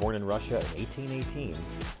 and he was born in Russia in 1818,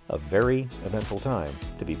 a very eventful time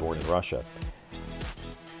to be born in Russia.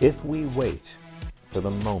 If we wait for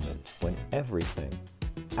the moment when everything,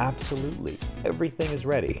 absolutely everything is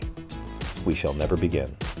ready, we shall never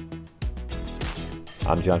begin.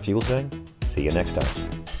 I'm John Fugelsang. See you next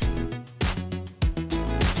time.